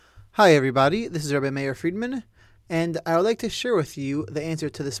Hi everybody, this is Rabbi Meir Friedman, and I would like to share with you the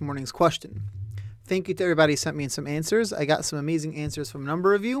answer to this morning's question. Thank you to everybody who sent me in some answers. I got some amazing answers from a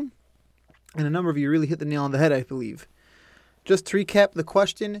number of you, and a number of you really hit the nail on the head, I believe. Just to recap the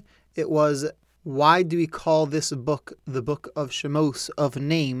question, it was, why do we call this book the Book of Shemos, of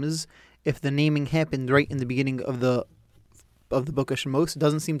names, if the naming happened right in the beginning of the Book of Shemos? It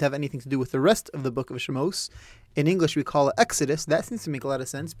doesn't seem to have anything to do with the rest of the Book of Shemos. In English, we call it Exodus. That seems to make a lot of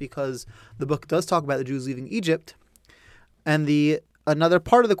sense because the book does talk about the Jews leaving Egypt. And another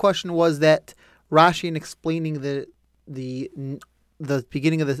part of the question was that Rashi, in explaining the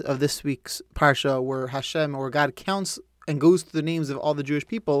beginning of this week's parsha, where God counts and goes through the names of all the Jewish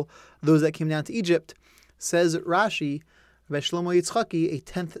people, those that came down to Egypt, says Rashi, Rabbi Shlomo Yitzchaki, a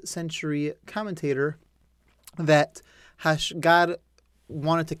 10th century commentator, that God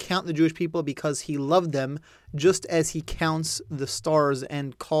wanted to count the Jewish people because he loved them, just as he counts the stars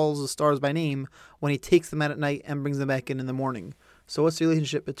and calls the stars by name when he takes them out at night and brings them back in the morning. So what's the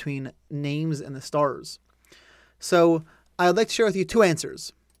relationship between names and the stars? So I would like to share with you two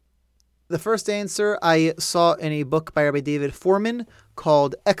answers. The first answer I saw in a book by Rabbi David Foreman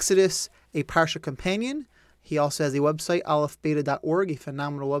called Exodus, a Parsha Companion. He also has a website, aleph-beta.org, a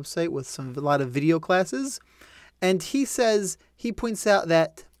phenomenal website with a lot of video classes. And he points out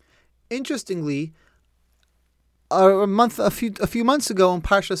that, interestingly, a few months ago in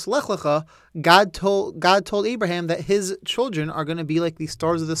Parshas Lech Lecha, God told Abraham that his children are going to be like the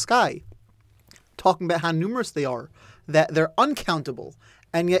stars of the sky, talking about how numerous they are, that they're uncountable.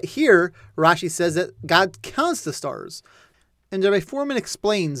 And yet here, Rashi says that God counts the stars. And Rabbi Foreman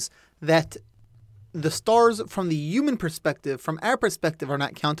explains that the stars from the human perspective, from our perspective, are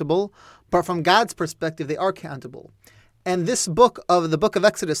not countable, but from God's perspective, they are countable. And this book of the Book of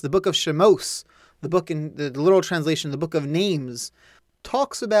Exodus, the Book of Shemos, the book in the literal translation, the Book of Names,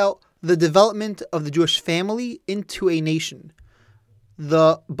 talks about the development of the Jewish family into a nation.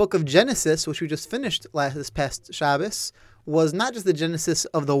 The Book of Genesis, which we just finished this past Shabbos, was not just the genesis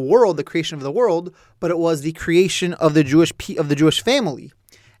of the world, the creation of the world, but it was the creation of the Jewish family.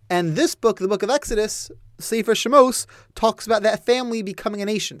 And this book, the Book of Exodus, Sefer Shemos, talks about that family becoming a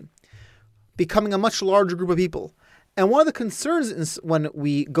nation, becoming a much larger group of people. And one of the concerns when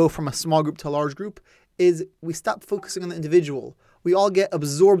we go from a small group to a large group is we stop focusing on the individual. We all get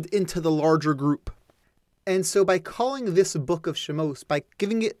absorbed into the larger group. And so by calling this Book of Shemos, by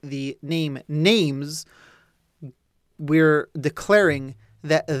giving it the name Names, we're declaring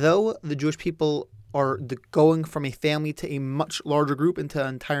that though the Jewish people are going from a family to a much larger group into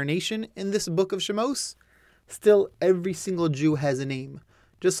an entire nation in this Book of Shemos, still every single Jew has a name.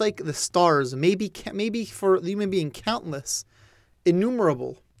 Just like the stars, maybe for the human being countless,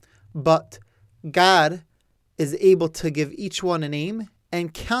 innumerable, but God is able to give each one a name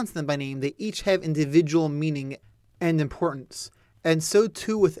and count them by name. They each have individual meaning and importance. And so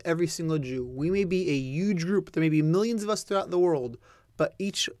too with every single Jew. We may be a huge group, there may be millions of us throughout the world, but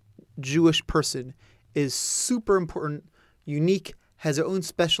each Jewish person is super important, unique, has their own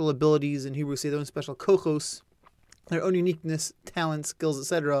special abilities. In Hebrew, we say their own special kochos, their own uniqueness, talents, skills,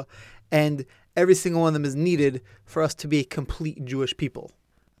 etc. And every single one of them is needed for us to be a complete Jewish people.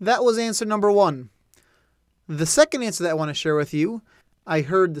 That was answer number one. The second answer that I want to share with you, I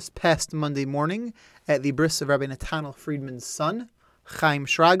heard this past Monday morning at the bris of Rabbi Nathanael Friedman's son, Chaim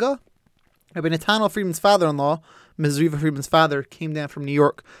Shraga. Rabbi Nathanael Friedman's father-in-law, Mezriva Friedman's father, came down from New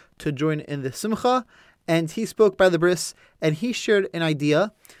York to join in the simcha, and he spoke by the bris, and he shared an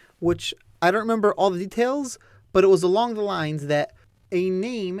idea, which I don't remember all the details, but it was along the lines that a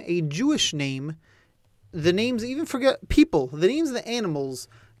name, a Jewish name, the names, even forget people, the names of the animals,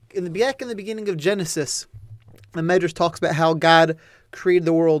 back in the beginning of Genesis, the Medrash talks about how God created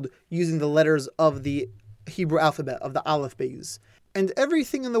the world using the letters of the Hebrew alphabet, of the Aleph Beis. And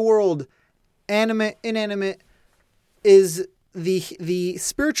everything in the world, animate, inanimate, is the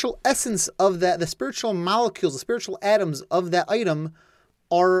spiritual essence of that, the spiritual molecules, the spiritual atoms of that item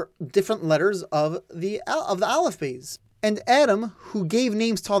are different letters of the Aleph Beis. And Adam, who gave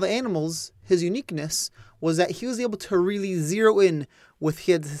names to all the animals, his uniqueness was that he was able to really zero in with,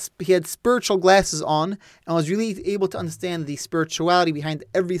 he had spiritual glasses on and was really able to understand the spirituality behind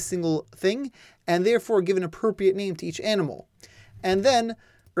every single thing and therefore give an appropriate name to each animal. And then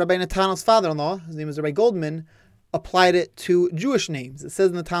Rabbi Nathanael's father-in-law, his name is Rabbi Goldman, applied it to Jewish names. It says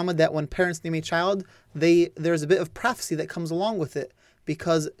in the Talmud that when parents name a child, there's a bit of prophecy that comes along with it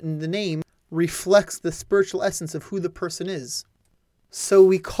because the name reflects the spiritual essence of who the person is. So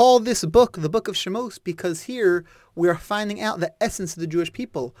we call this book the Book of Shemos because here we are finding out the essence of the Jewish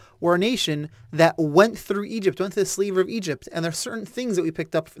people. We're a nation that went through Egypt, went through the slavery of Egypt, and there are certain things that we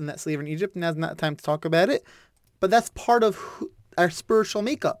picked up from that slavery in Egypt, and now's not time to talk about it, but that's part of our spiritual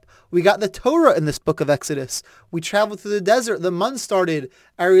makeup. We got the Torah in this book of Exodus. We traveled through the desert. The month started.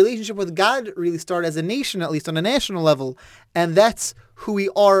 Our relationship with God really started as a nation, at least on a national level, and that's who we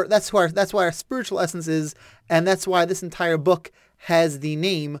are. That's why our spiritual essence is, and that's why this entire book has the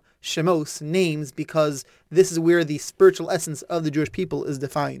name Shemos, names, because this is where the spiritual essence of the Jewish people is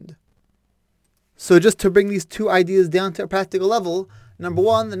defined. So just to bring these two ideas down to a practical level, number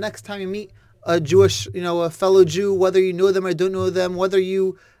one, the next time you meet a Jewish, a fellow Jew, whether you know them or don't know them, whether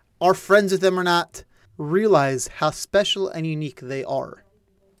you are friends with them or not, realize how special and unique they are.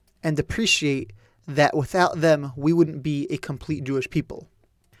 And appreciate that without them, we wouldn't be a complete Jewish people.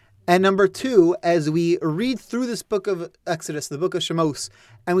 And number two, as we read through this book of Exodus, the book of Shemos,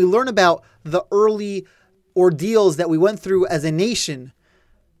 and we learn about the early ordeals that we went through as a nation,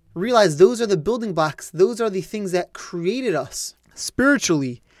 realize those are the building blocks. Those are the things that created us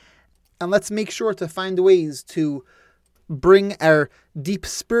spiritually. And let's make sure to find ways to bring our deep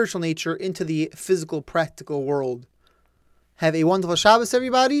spiritual nature into the physical, practical world. Have a wonderful Shabbos,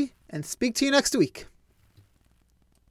 everybody, and speak to you next week.